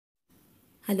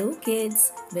Hello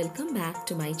kids, welcome back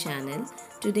to my channel.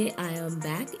 Today I am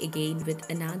back again with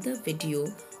another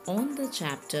video on the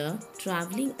chapter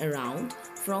Traveling Around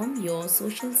from your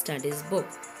social studies book.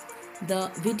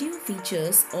 The video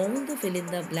features all the fill in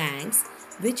the blanks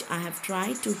which I have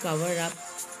tried to cover up.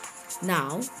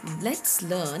 Now let's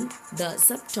learn the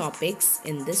subtopics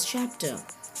in this chapter.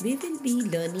 We will be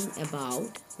learning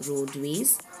about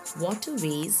roadways,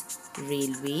 waterways,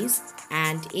 railways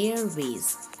and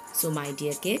airways. So my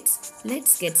dear kids,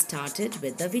 let's get started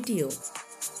with the video.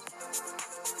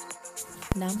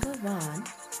 Number 1.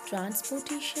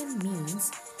 Transportation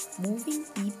means moving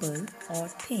people or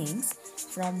things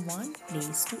from one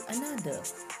place to another.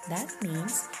 That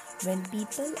means when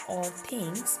people or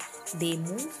things they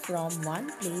move from one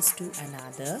place to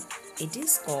another, it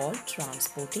is called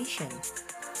transportation.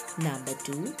 Number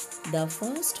 2. The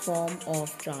first form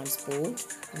of transport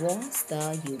was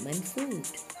the human food.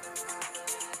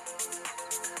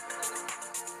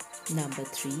 Number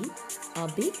 3. A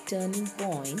big turning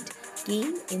point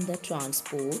came in the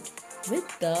transport with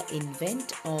the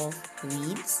invent of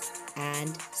wheels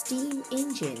and steam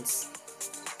engines.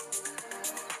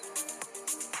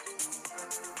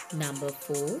 Number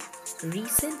 4.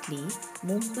 Recently,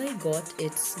 Mumbai got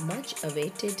its much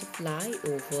awaited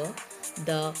flyover,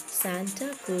 the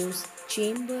Santa Cruz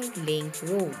Chamber Link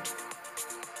Road.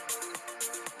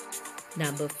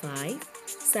 Number 5.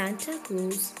 Santa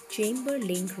Cruz Chamber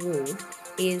Link Road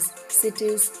is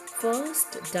city's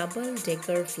first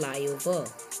double-decker flyover.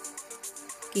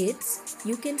 Kids,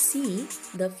 you can see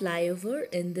the flyover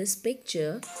in this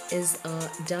picture is a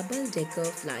double-decker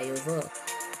flyover.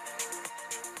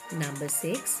 Number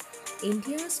 6.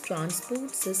 India's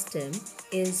transport system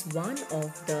is one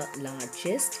of the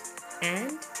largest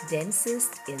and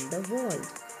densest in the world.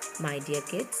 My dear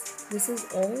kids, this is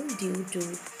all due to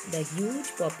the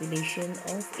huge population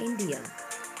of India.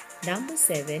 Number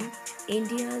 7.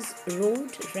 India's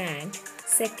road rank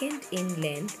second in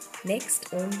length,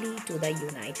 next only to the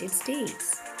United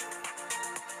States.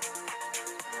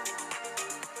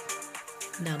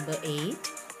 Number 8.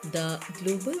 The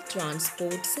global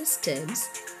transport systems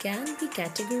can be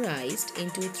categorized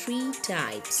into three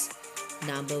types.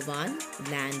 Number 1.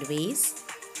 Landways.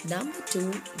 Number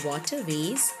 2.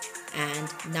 Waterways.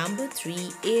 And number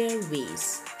 3.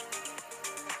 Airways.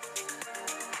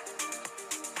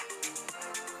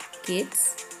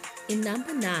 Kids, in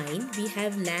number 9 we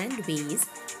have landways,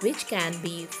 which can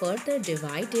be further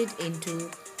divided into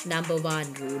number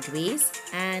 1 roadways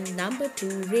and number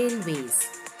 2 railways.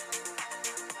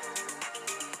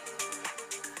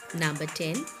 Number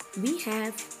 10 we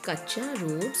have kacha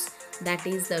roads, that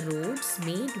is the roads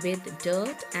made with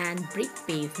dirt and brick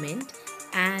pavement,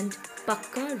 and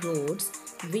pakka roads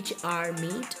which are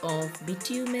made of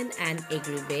bitumen and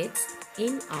aggregates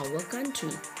in our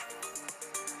country.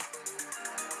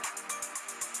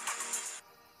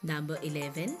 Number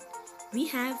 11, we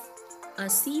have a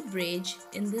sea bridge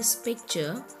in this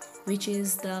picture, which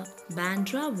is the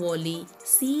Bandra Worli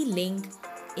Sea Link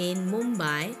in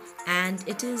Mumbai, and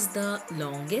it is the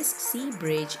longest sea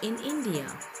bridge in India.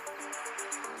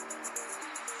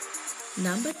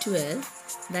 Number 12,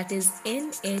 that is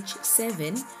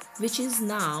NH7, which is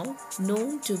now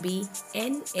known to be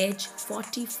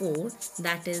NH44,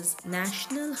 that is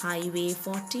National Highway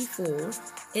 44,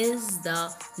 is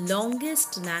the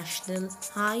longest national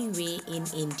highway in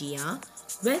India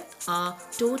with a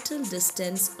total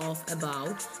distance of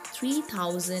about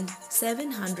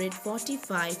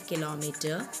 3,745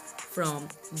 km from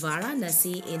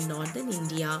Varanasi in northern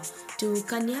India to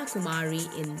Kanyakumari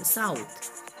in the south.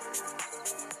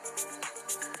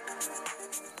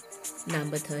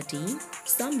 Number 13.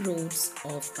 Some roads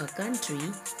of a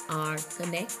country are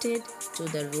connected to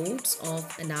the roads of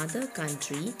another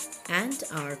country and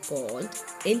are called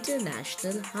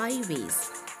international highways.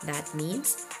 That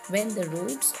means when the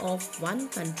roads of one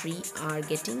country are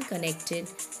getting connected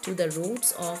to the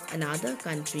roads of another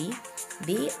country,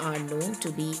 they are known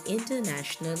to be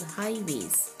international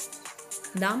highways.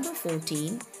 Number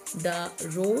 14. The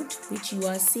road which you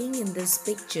are seeing in this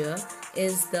picture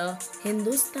is the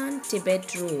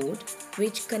Hindustan-Tibet Road,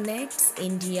 which connects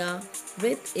India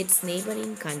with its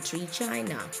neighboring country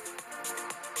China.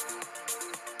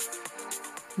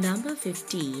 Number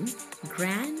 15.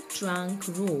 Grand Trunk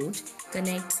Road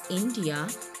connects India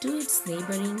to its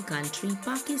neighboring country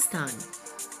Pakistan.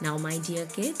 Now my dear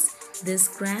kids, this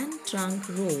Grand Trunk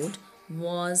Road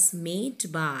was made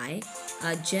by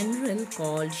a general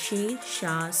called Sher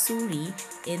Shah Suri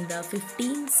in the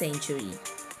 15th century.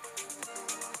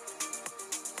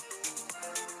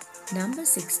 Number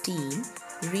 16.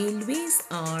 Railways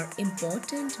are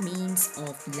important means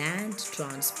of land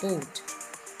transport.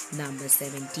 Number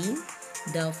 17.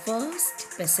 The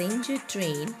first passenger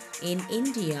train in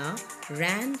India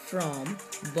ran from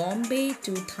Bombay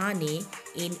to Thane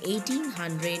in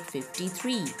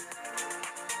 1853.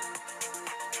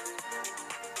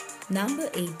 Number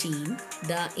 18.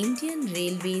 The Indian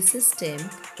railway system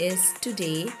is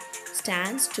today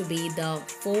stands to be the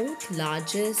fourth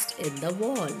largest in the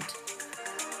world.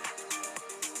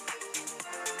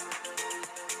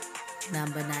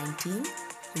 Number 19.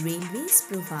 Railways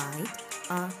provide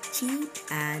a cheap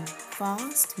and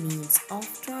fast means of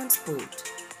transport.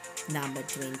 Number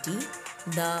 20.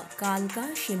 The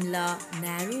Kalka-Shimla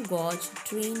narrow gauge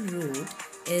train route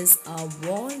is a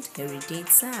World Heritage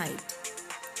Site.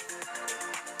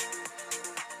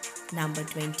 Number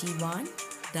 21.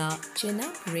 The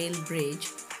Chenab Rail Bridge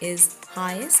is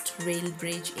highest rail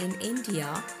bridge in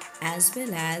India as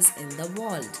well as in the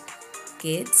world.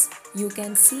 Kids, you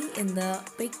can see in the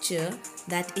picture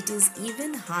that it is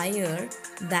even higher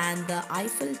than the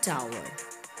Eiffel Tower.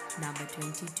 Number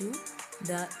 22.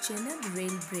 The Chenab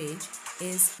Rail Bridge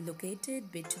is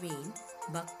located between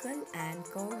Bakkal and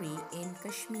Kauri in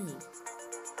Kashmir.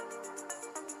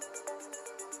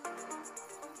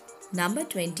 Number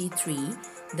 23.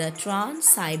 The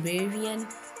Trans-Siberian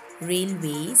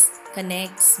Railways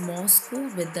connects Moscow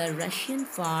with the Russian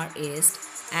Far East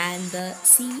and the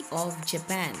Sea of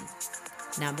Japan.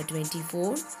 Number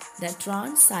 24. The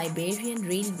Trans-Siberian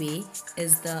Railway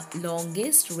is the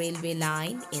longest railway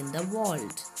line in the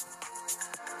world.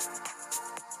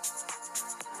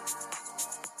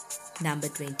 Number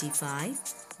 25.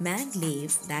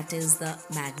 Maglev, that is the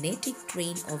magnetic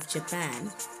train of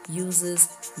Japan, uses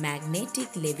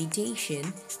magnetic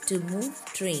levitation to move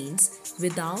trains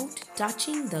without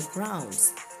touching the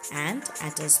grounds and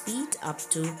at a speed up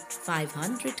to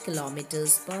 500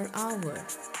 kilometers per hour.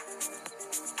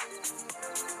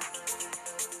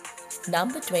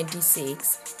 Number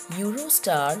 26.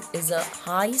 Eurostar is a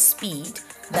high speed,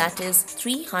 that is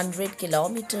 300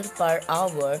 km per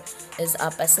hour, is a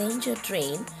passenger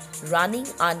train running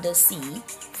under sea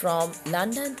from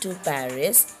London to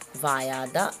Paris via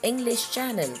the English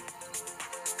Channel.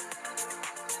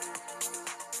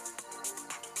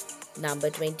 Number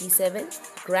 27.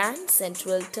 Grand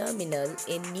Central Terminal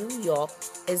in New York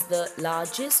is the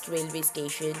largest railway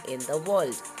station in the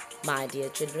world. My dear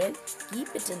children, keep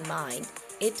it in mind,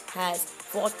 it has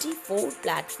 44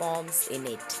 platforms in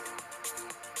it.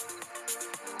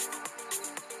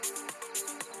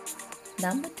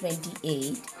 Number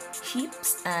 28.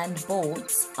 Ships and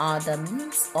boats are the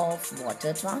means of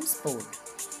water transport.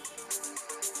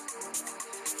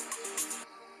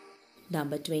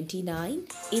 Number 29.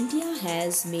 India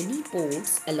has many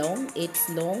ports along its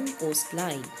long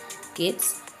coastline.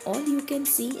 Kids, all you can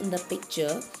see in the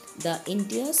picture, the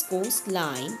India's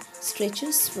coastline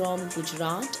stretches from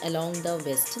Gujarat along the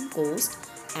western coast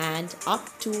and up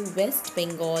to West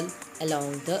Bengal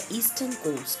along the eastern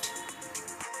coast.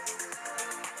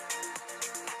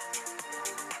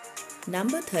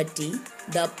 Number 30.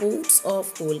 The ports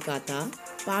of Kolkata,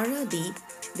 Paradip,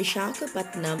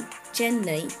 Visakhapatnam,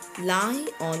 Chennai lie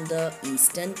on the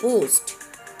eastern coast.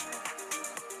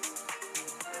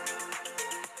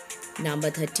 Number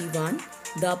 31.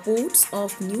 The ports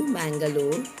of New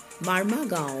Mangalore,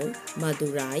 Marmagaon,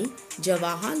 Madurai,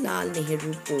 Jawaharlal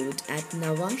Nehru Port at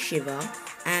Nhava Sheva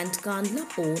and Kandla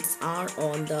ports are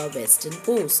on the western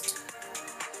coast.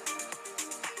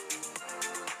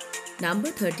 Number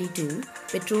 32.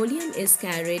 Petroleum is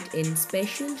carried in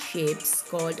special ships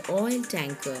called oil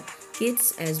tanker.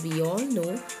 Kids, as we all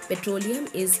know, petroleum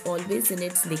is always in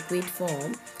its liquid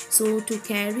form. So to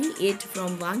carry it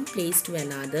from one place to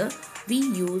another, we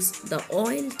use the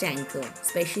oil tanker,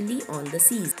 especially on the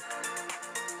seas.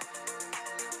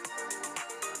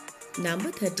 Number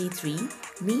 33.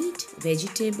 Meat,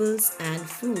 vegetables and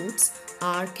fruits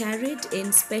are carried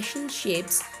in special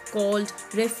ships called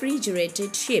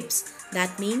refrigerated ships.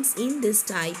 That means in this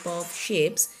type of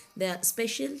ships, the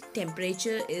special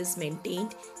temperature is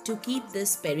maintained to keep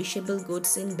this perishable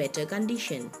goods in better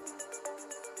condition.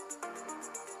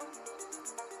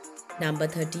 Number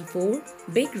 34.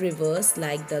 Big rivers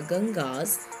like the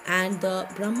Gangas and the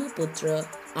Brahmaputra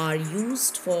are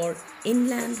used for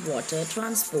inland water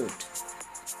transport.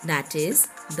 That is,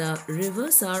 the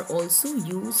rivers are also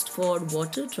used for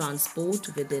water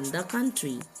transport within the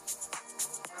country.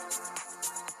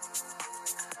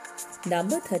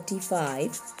 Number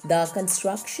 35. The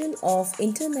construction of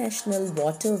international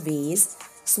waterways,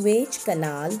 Suez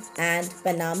Canal and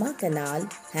Panama Canal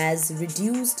has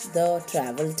reduced the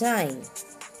travel time.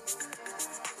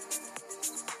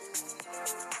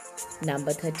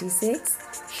 Number 36.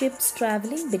 Ships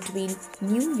traveling between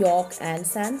New York and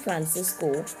San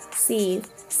Francisco save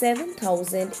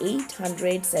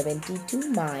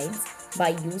 7,872 miles by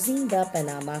using the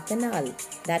Panama Canal.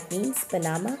 That means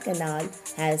Panama Canal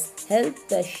has helped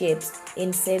the ships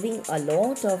in saving a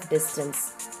lot of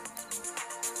distance.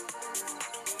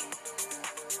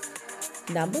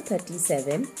 Number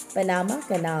 37. Panama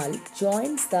Canal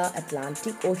joins the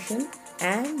Atlantic Ocean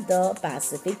and the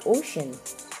Pacific Ocean.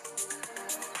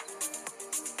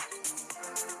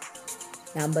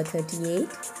 Number 38.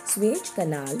 Suez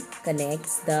Canal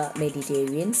connects the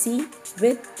Mediterranean Sea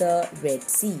with the Red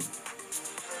Sea.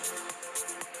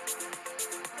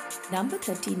 Number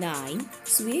 39.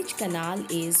 Suez Canal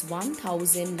is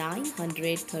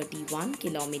 1,931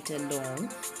 km long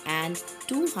and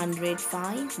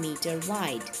 205 meter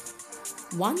wide.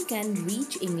 One can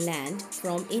reach England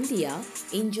from India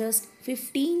in just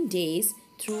 15 days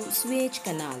through Suez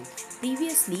Canal.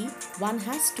 Previously, one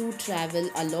has to travel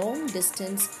a long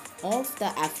distance of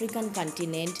the African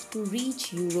continent to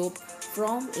reach Europe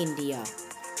from India.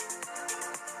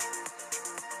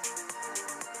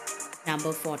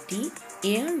 Number 40.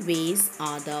 Airways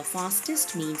are the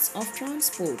fastest means of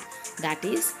transport. That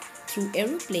is, through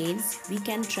aeroplanes, we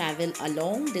can travel a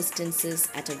long distances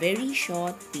at a very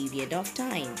short period of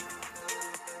time.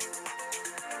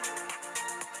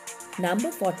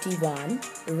 Number 41.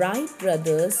 Wright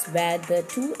brothers were the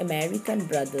two American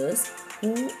brothers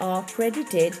who are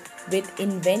credited with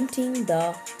inventing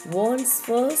the world's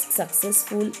first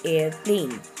successful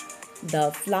airplane,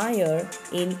 the Flyer,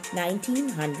 in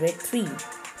 1903.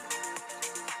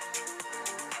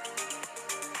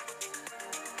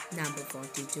 Number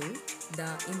 42.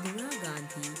 The Indira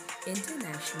Gandhi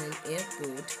International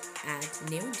Airport at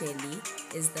New Delhi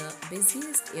is the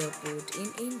busiest airport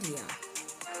in India.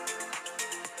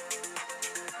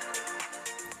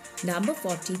 Number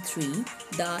 43.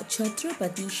 The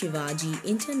Chhatrapati Shivaji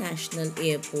International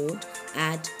Airport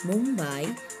at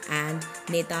Mumbai and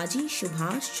Netaji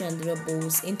Subhash Chandra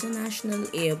Bose International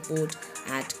Airport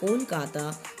at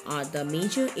Kolkata are the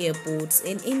major airports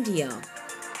in India.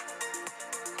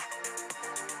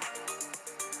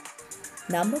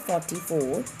 Number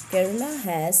 44. Kerala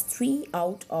has 3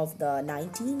 out of the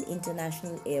 19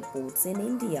 international airports in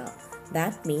India.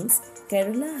 That means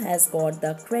Kerala has got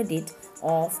the credit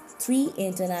of 3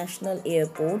 international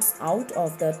airports out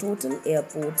of the total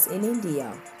airports in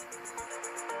India.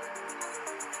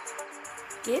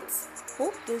 Kids,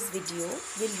 hope this video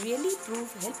will really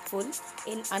prove helpful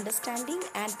in understanding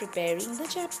and preparing the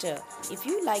chapter. If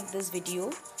you like this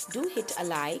video, do hit a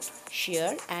like,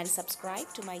 share and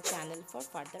subscribe to my channel for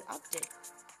further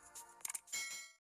updates.